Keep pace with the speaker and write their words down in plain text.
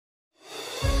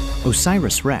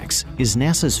OSIRIS-REx is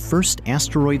NASA's first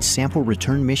asteroid sample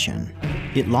return mission.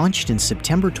 It launched in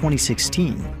September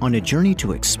 2016 on a journey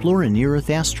to explore a near-Earth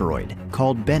asteroid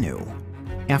called Bennu.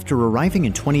 After arriving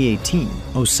in 2018,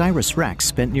 OSIRIS-REx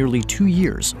spent nearly 2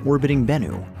 years orbiting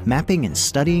Bennu, mapping and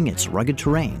studying its rugged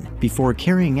terrain before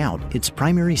carrying out its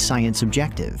primary science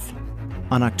objective.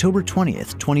 On October 20,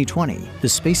 2020, the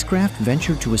spacecraft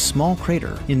ventured to a small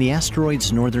crater in the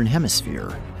asteroid's northern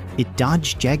hemisphere. It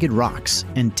dodged jagged rocks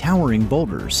and towering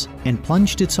boulders and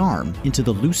plunged its arm into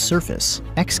the loose surface,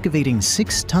 excavating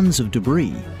 6 tons of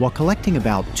debris while collecting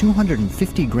about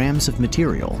 250 grams of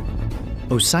material.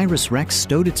 OSIRIS-REx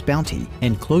stowed its bounty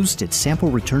and closed its sample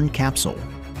return capsule.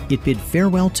 It bid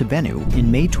farewell to Bennu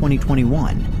in May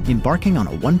 2021, embarking on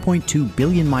a 1.2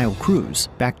 billion-mile cruise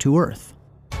back to Earth.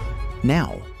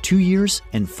 Now, 2 years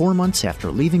and 4 months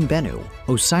after leaving Bennu,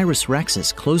 OSIRIS-REx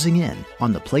is closing in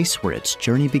on the place where its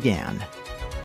journey began.